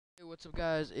What's up,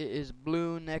 guys? It is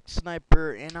Blue Neck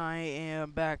Sniper, and I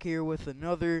am back here with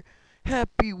another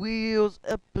Happy Wheels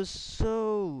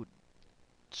episode.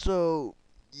 So,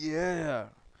 yeah,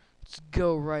 let's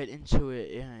go right into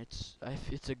it. Yeah,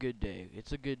 it's a good day.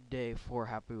 It's a good day for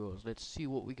Happy Wheels. Let's see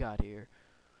what we got here.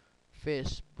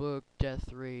 Facebook,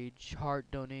 Death Rage,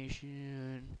 Heart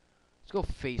Donation. Let's go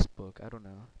Facebook. I don't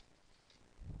know.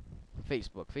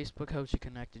 Facebook. Facebook helps you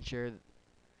connect and share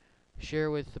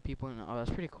with the people. Oh, that's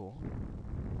pretty cool.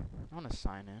 I want to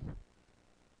sign in.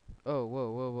 Oh, whoa,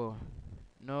 whoa, whoa.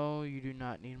 No, you do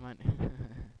not need my...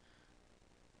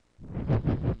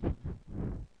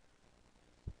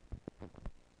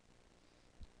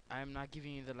 I'm not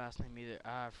giving you the last name either.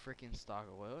 Ah, freaking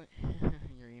stalker. What?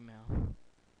 Your email.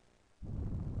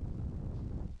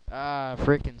 Ah,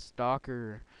 freaking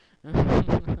stalker.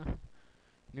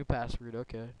 New password,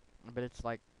 okay. But it's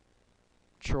like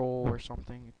troll or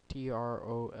something.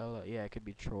 Troll. Yeah, it could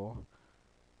be troll.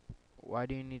 Why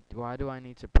do I need to I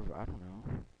don't know.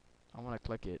 I want to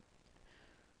click it.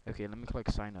 Okay, let me click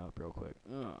sign up real quick.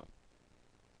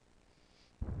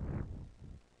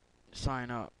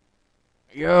 Sign up.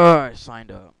 Yeah, I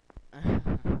signed up.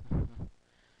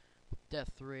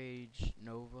 Death Rage,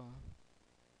 Nova.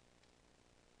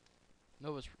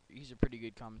 He's a pretty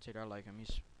good commentator. I like him.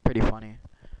 He's pretty funny.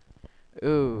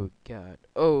 Oh God.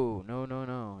 Oh no no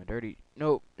no. Dirty.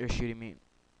 Nope. They're shooting me.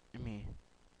 Me.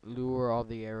 Lure all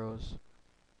the arrows.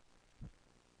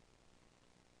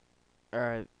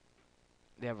 Alright.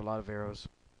 They have a lot of arrows.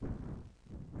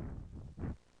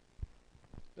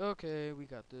 Okay, we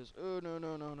got this. Oh no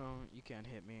no no no. You can't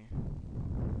hit me.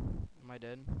 Am I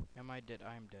dead? Am I dead?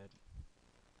 I'm dead.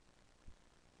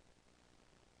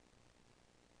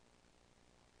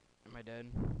 Am I dead?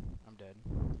 I'm dead.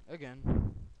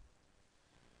 Again.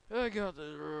 I got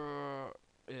this.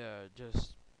 Yeah,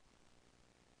 just.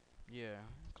 Yeah,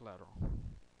 collateral.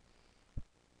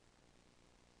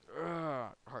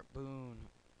 Harpoon.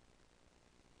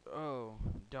 Oh,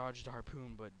 dodge the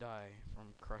harpoon but die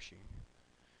from crushing.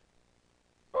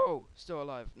 Oh, still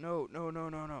alive. No, no, no,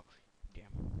 no, no.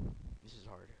 Damn. This is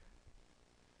hard.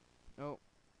 Nope.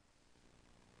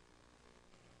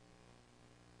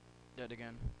 Dead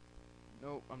again.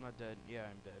 Nope, I'm not dead. Yeah,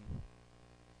 I'm dead.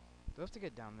 Do I have to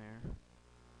get down there?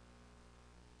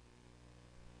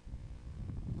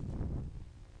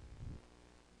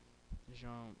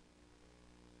 Jump.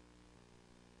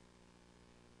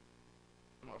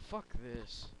 Oh, fuck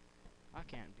this. I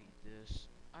can't beat this.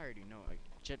 I already know. Like,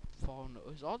 jet fall.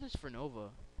 Is all this for Nova?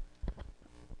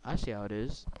 I see how it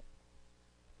is.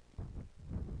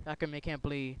 How come they can't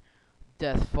play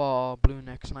Death Fall Blue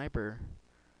Neck Sniper?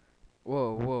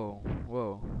 Whoa, whoa,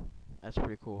 whoa. That's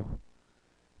pretty cool.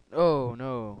 Oh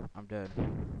no, I'm dead.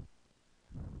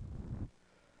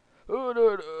 Oh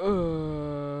no,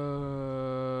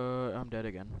 I'm dead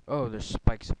again. Oh, there's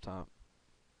spikes up top.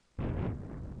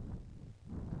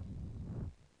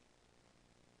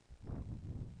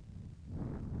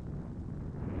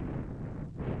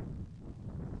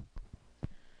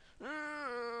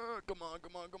 Come on,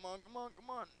 come on, come on, come on, come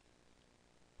on.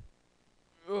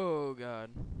 Oh god.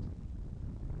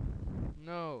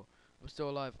 No, I'm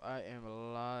still alive. I am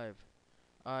alive.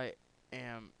 I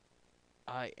am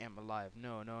I am alive.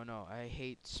 No, no, no. I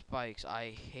hate spikes. I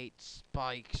hate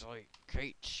spikes. I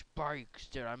hate spikes.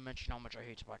 Did I mention how much I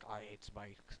hate spikes? I hate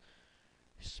spikes.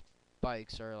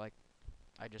 Spikes are like,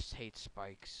 I just hate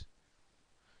spikes.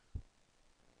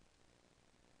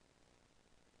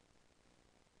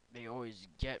 They always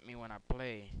get me when I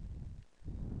play.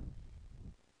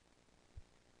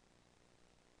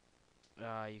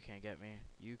 Ah, you can't get me.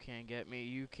 You can't get me.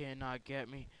 You cannot get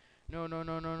me. No, no,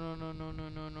 no, no, no, no, no, no,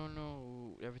 no, no,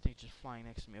 no. Everything's just flying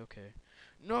next to me. Okay.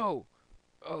 No!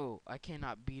 Oh, I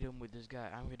cannot beat him with this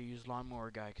guy. I'm gonna use Lawnmower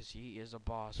Guy because he is a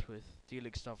boss with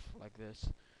dealing stuff like this.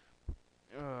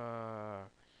 Uh.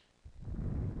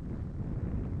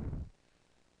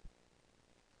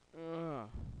 Uh.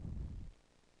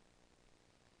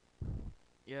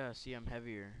 Yeah, see, I'm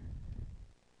heavier.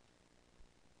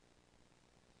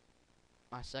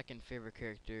 My second favorite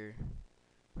character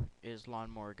is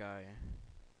Lawnmower Guy.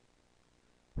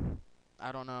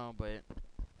 I don't know, but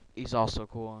he's also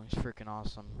cool. He's freaking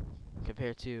awesome.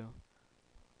 Compared to...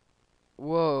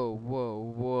 Whoa,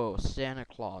 whoa, whoa. Santa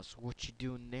Claus, what you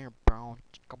doing there, bro?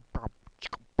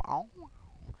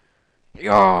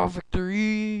 Yeah,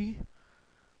 victory!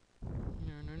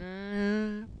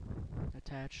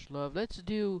 Attached love. Let's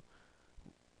do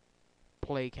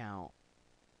play count.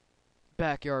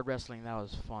 Backyard wrestling, that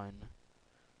was fun.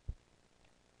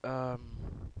 Um,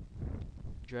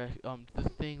 the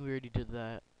thing, we already did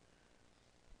that.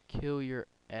 Kill your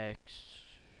ex.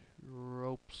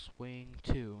 swing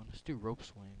 2. Let's do rope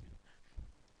swing.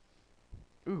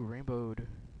 Ooh, rainbowed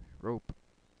rope.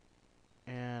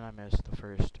 And I missed the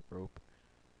first rope.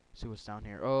 See what's down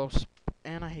here. Oh,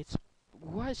 and I hate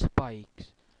what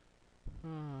spikes?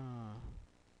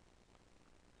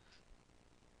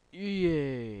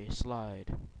 Yay,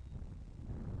 slide.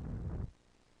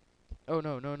 Oh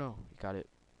no, no, no. You got it.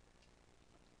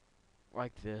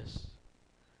 Like this.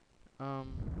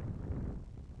 Um,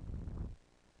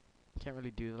 can't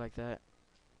really do it like that.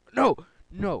 No!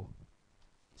 No!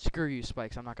 Screw you,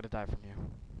 spikes. I'm not gonna die from you.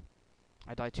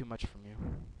 I die too much from you.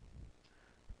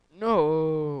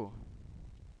 No!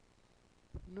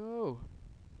 No!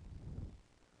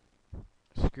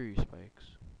 Screw you, spikes.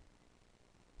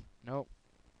 Nope.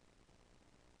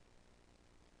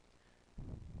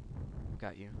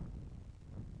 Got you.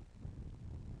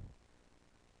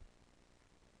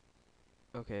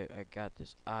 Okay, I got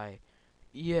this.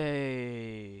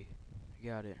 Yay!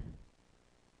 Got it.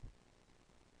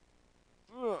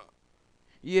 Ugh.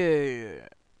 Yeah!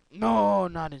 No,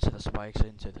 not into the spikes,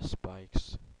 into the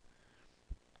spikes.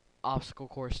 Obstacle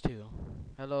course 2.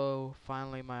 Hello,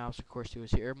 finally my obstacle course 2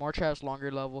 is here. More traps,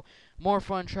 longer level, more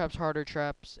fun traps, harder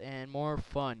traps, and more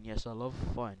fun. Yes, I love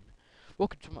fun.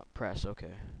 Welcome to my press, okay.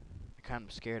 I'm kind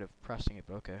of scared of pressing it,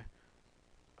 but okay.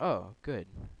 Oh, good.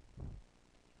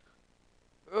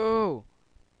 Oh!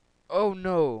 Oh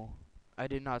no! I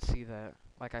did not see that.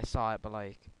 Like, I saw it, but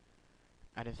like,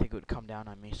 I didn't think it would come down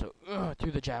on me, so,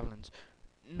 through the javelins.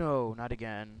 No, not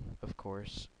again, of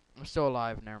course. I'm still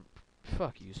alive now.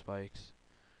 Fuck you, Spikes.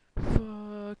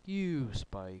 Fuck you,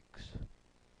 Spikes.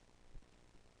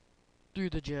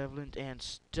 Through the javelins and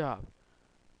stop.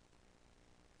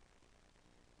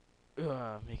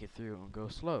 Make it through and go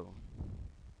slow.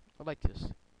 I like this.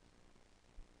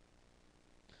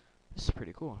 This is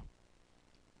pretty cool.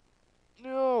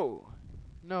 No!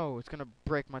 No, it's gonna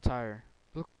break my tire.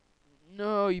 Look.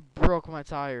 No, you broke my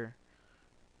tire.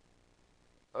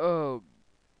 Oh,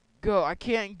 go. I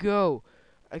can't go.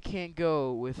 I can't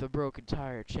go with a broken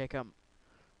tire. Check out.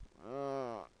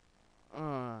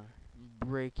 Uh,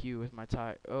 break you with my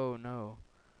tire. Oh no.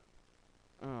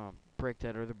 Break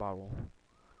that other bottle.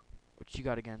 What you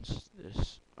got against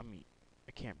this? I mean,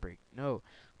 I can't break. No.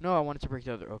 No, I wanted to break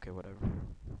the other. Okay, whatever.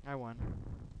 I won.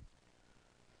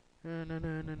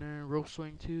 Rope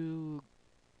swing 2.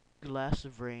 Glass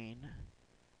of rain.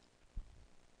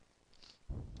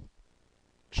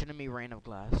 Shouldn't be rain of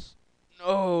glass.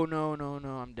 No, no, no,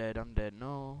 no. I'm dead. I'm dead.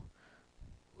 No.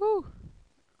 Woo.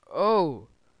 Oh.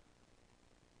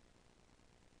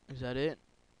 Is that it?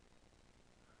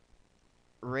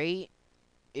 Rate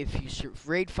if you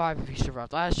raid 5 if you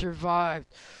survived. I survived.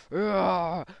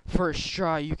 Ugh. First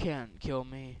try. You can't kill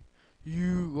me.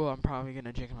 Well, I'm probably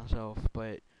gonna jinx myself,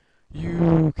 but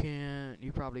you can't.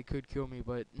 You probably could kill me,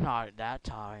 but not at that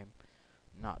time.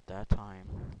 Not that time.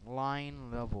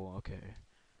 Line level. Okay.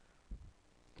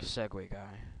 Segway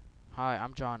guy. Hi,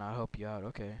 I'm John. I'll help you out.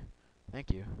 Okay. Thank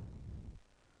you.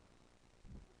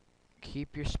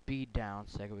 Keep your speed down,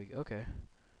 Segway. Okay.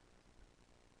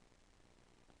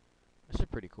 This is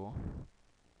pretty cool.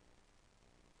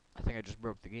 I think I just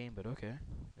broke the game, but okay.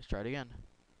 Let's try it again.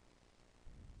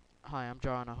 Hi, I'm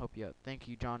John. I'll help you out. Thank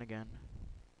you, John, again.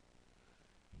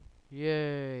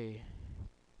 Yay.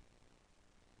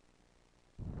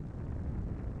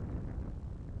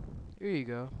 Here you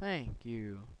go. Thank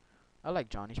you. I like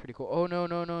John. He's pretty cool. Oh, no,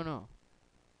 no, no, no.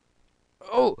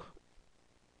 Oh!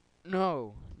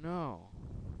 No. No.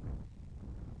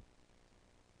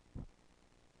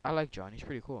 I like John. He's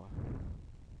pretty cool.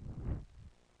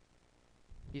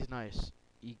 He's nice.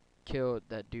 He killed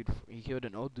that dude. He killed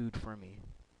an old dude for me.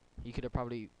 He could have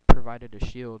probably provided a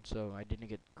shield so I didn't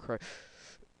get crushed.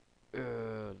 Let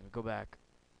me go back.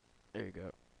 There you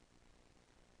go.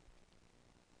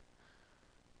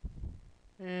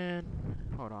 And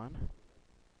hold on.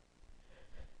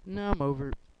 No, I'm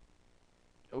over.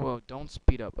 Well, don't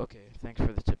speed up. Okay, thanks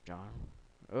for the tip, John.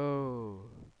 Oh,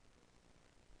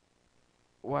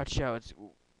 watch out!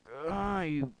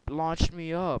 You launched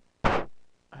me up.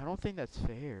 I don't think that's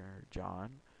fair,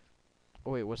 John.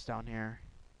 Oh wait, what's down here?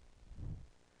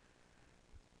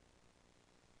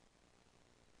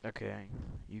 Okay,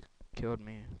 you killed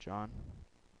me, John.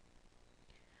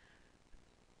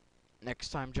 Next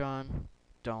time, John,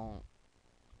 don't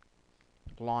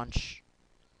launch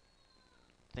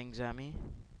things at me.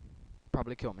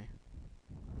 Probably kill me.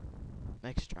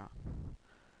 Next, John.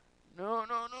 No,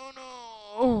 no, no, no!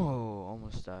 Oh,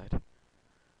 almost died.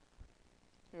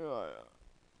 Ugh.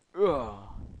 You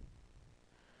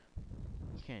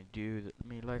can't do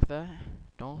me like that.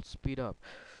 Don't speed up.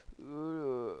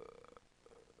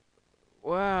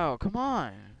 Wow, come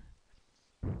on.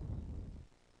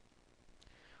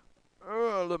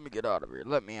 Let me get out of here.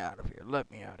 Let me out of here. Let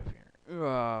me out of here.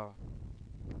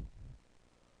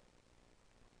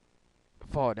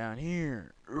 Fall down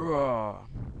here.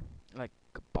 Like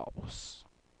a boss.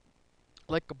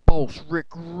 Like a boss, Rick.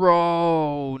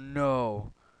 Oh,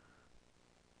 no.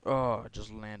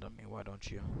 Just land on me. Why don't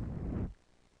you?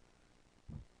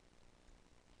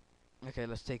 Okay,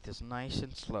 let's take this nice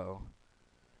and slow.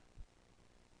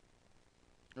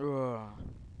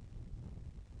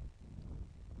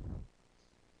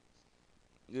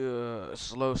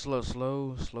 Slow, slow, slow,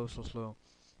 slow, slow, slow.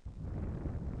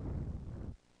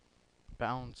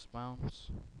 Bounce,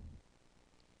 bounce.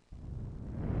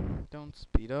 Don't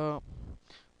speed up.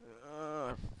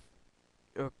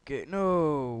 Okay,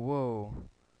 no, whoa.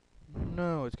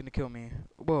 No, it's gonna kill me.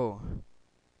 Whoa.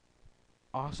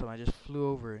 Awesome, I just flew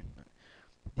over it.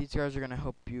 These guys are gonna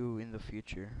help you in the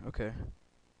future. Okay.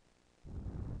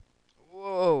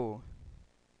 Whoa.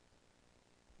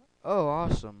 Oh,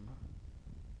 awesome.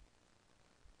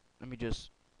 Let me just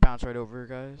bounce right over,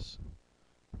 guys.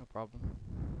 No problem.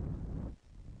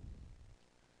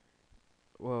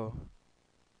 Whoa.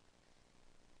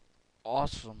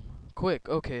 Awesome. Quick,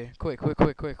 okay. Quick, quick,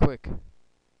 quick, quick, quick.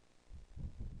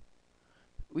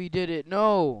 We did it.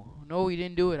 No. No, we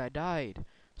didn't do it. I died.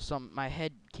 My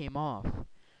head came off.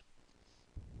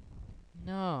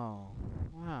 No.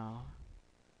 Wow.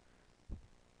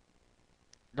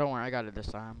 Don't worry, I got it this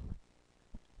time.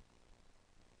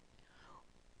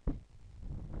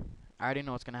 I already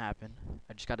know what's gonna happen.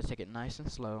 I just gotta take it nice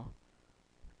and slow.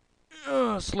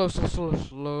 Slow, slow, slow,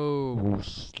 slow,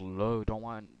 slow. Don't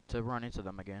want to run into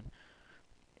them again.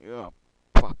 Yeah.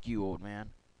 Fuck you, old man.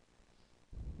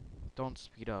 Don't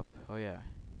speed up. Oh, yeah.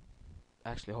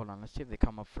 Actually, hold on. Let's see if they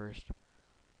come up first.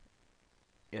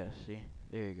 Yeah, see?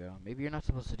 There you go. Maybe you're not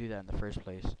supposed to do that in the first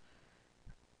place.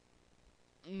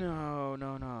 No,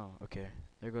 no, no. Okay.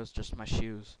 There goes just my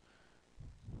shoes.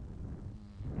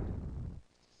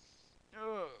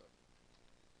 Ugh.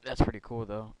 That's pretty cool,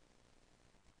 though.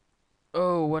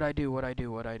 Oh, what I do, what I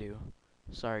do, what I do.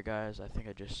 Sorry, guys. I think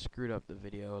I just screwed up the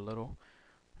video a little.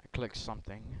 I clicked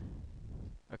something.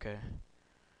 Okay.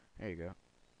 There you go.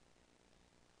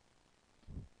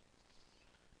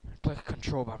 Click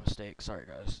control by mistake. Sorry,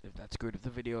 guys, if that screwed up the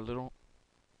video a little.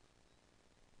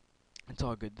 It's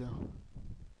all good, though.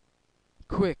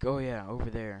 Quick. Oh, yeah, over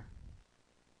there.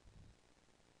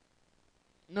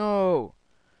 No.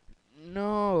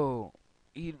 No.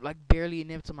 He, like, barely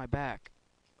nipped to my back.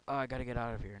 Oh, I gotta get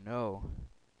out of here. No.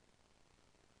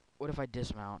 What if I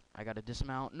dismount? I gotta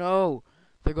dismount. No.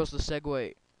 There goes the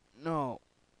Segway. No.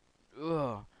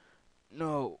 Ugh.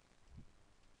 No.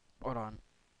 Hold on.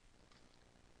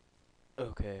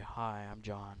 Okay, hi, I'm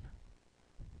John.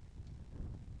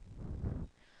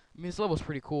 I mean, this level's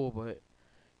pretty cool, but,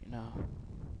 you know,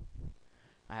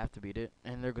 I have to beat it.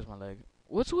 And there goes my leg.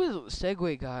 What's with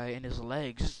Segway guy and his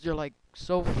legs? They're, like,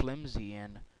 so flimsy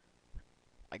and,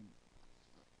 like,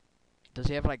 does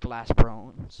he have, like, glass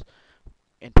bones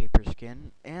and paper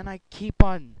skin? And I keep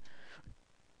on...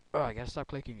 Oh, I gotta stop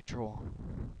clicking control.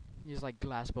 He's, like,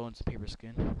 glass bones and paper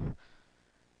skin.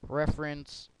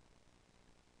 Reference...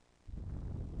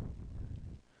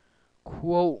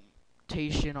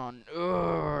 Quotation on...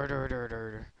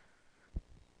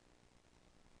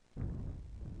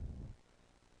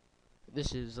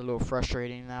 This is a little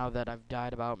frustrating now that I've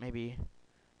died about maybe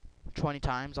 20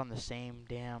 times on the same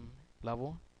damn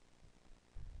level.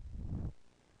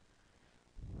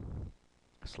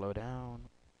 Slow down.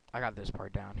 I got this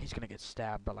part down. He's gonna get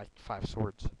stabbed by like 5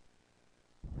 swords.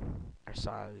 Our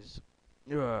size.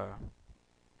 Ugh.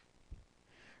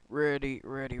 Ready,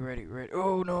 ready, ready, ready.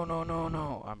 Oh, no, no, no,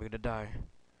 no. I'm gonna die.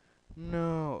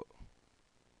 No.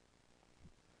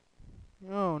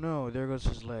 Oh, no. There goes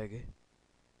his leg.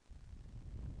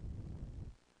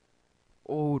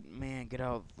 Old man, get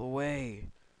out of the way.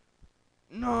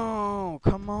 No,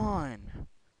 come on. I'm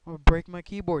gonna break my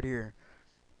keyboard here.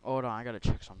 Hold on, I gotta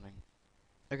check something.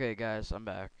 Okay, guys, I'm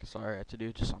back. Sorry, I had to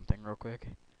do just something real quick.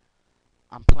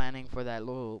 I'm planning for that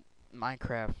little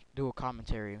Minecraft dual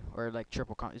commentary, or like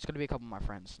triple it's gonna be a couple of my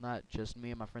friends, not just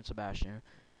me and my friend Sebastian.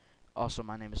 Also,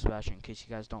 my name is Sebastian, in case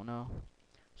you guys don't know.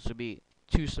 So be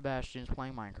 2 Sebastians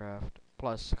playing Minecraft,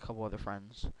 plus a couple other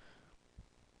friends.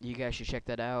 You guys should check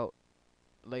that out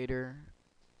later.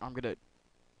 I'm gonna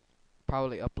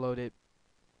probably upload it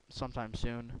sometime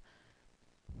soon.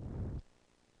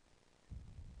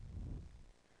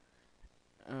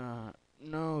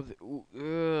 No,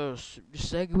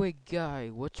 Segway guy,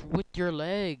 what's with your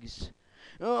legs?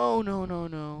 Oh, no, no,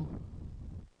 no.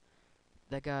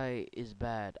 That guy is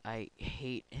bad. I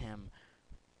hate him.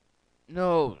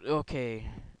 No, okay.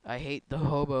 I hate the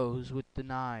hobos with the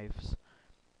knives.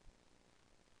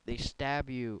 They stab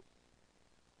you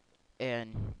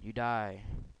and you die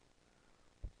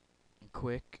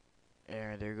quick.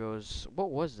 And there goes.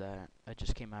 What was that? That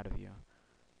just came out of you.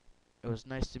 It was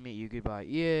nice to meet you. Goodbye.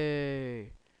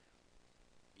 Yay!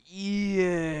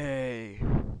 Yay!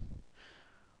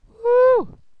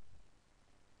 Woo!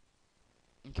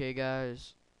 Okay,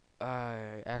 guys.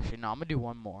 Actually, no. I'm gonna do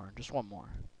one more. Just one more.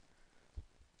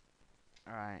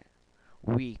 All right.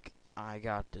 Weak. I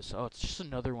got this. Oh, it's just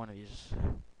another one of these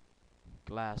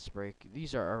glass break.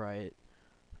 These are alright.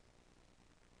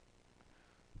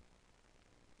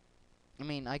 I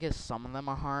mean, I guess some of them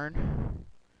are hard.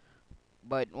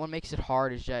 But what makes it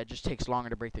hard is that it just takes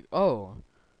longer to break the. Oh,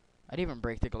 I didn't even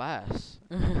break the glass.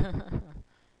 I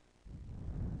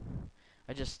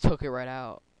just took it right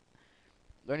out.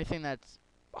 The only thing that's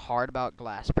hard about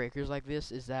glass breakers like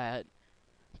this is that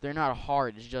they're not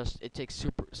hard. It's just it takes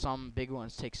super. Some big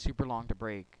ones take super long to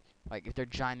break. Like if they're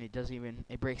giant, it doesn't even.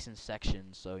 It breaks in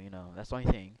sections. So you know that's the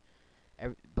only thing.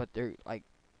 But they're like,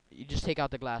 you just take out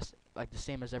the glass like the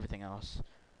same as everything else,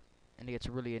 and it gets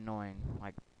really annoying,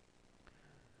 like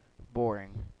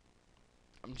boring.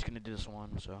 I'm just gonna do this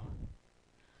one. So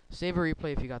save a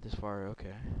replay if you got this far.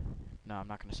 Okay. No, I'm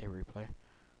not gonna save a replay.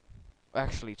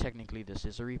 Actually, technically, this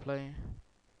is a replay,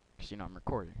 cause you know I'm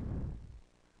recording.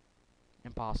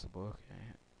 Impossible. Okay.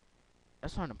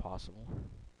 That's not impossible.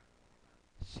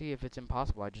 See, if it's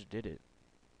impossible, I just did it.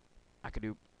 I could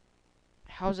do.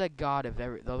 How's that God if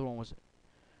the other one was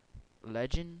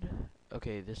legend?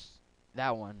 Okay,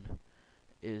 that one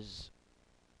is,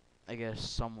 I guess,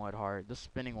 somewhat hard. The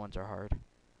spinning ones are hard.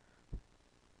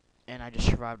 And I just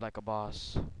survived like a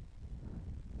boss.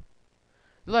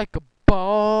 Like a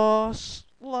boss.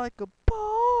 Like a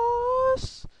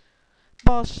boss.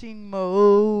 Bossing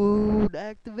mode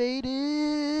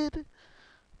activated.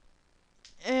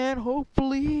 And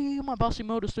hopefully my bossing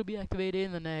mode will still be activated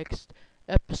in the next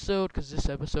episode, because this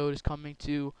episode is coming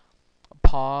to a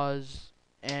pause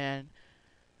and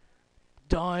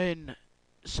done.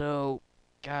 So,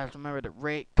 guys, remember to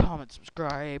rate, comment,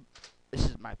 subscribe. This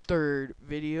is my third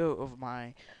video of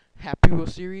my Happy Wheel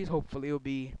series. Hopefully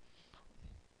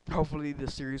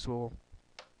this series will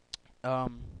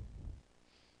um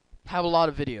have a lot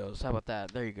of videos. How about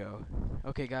that? There you go.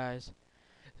 Okay, guys.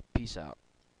 Peace out.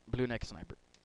 Blue Neck Sniper.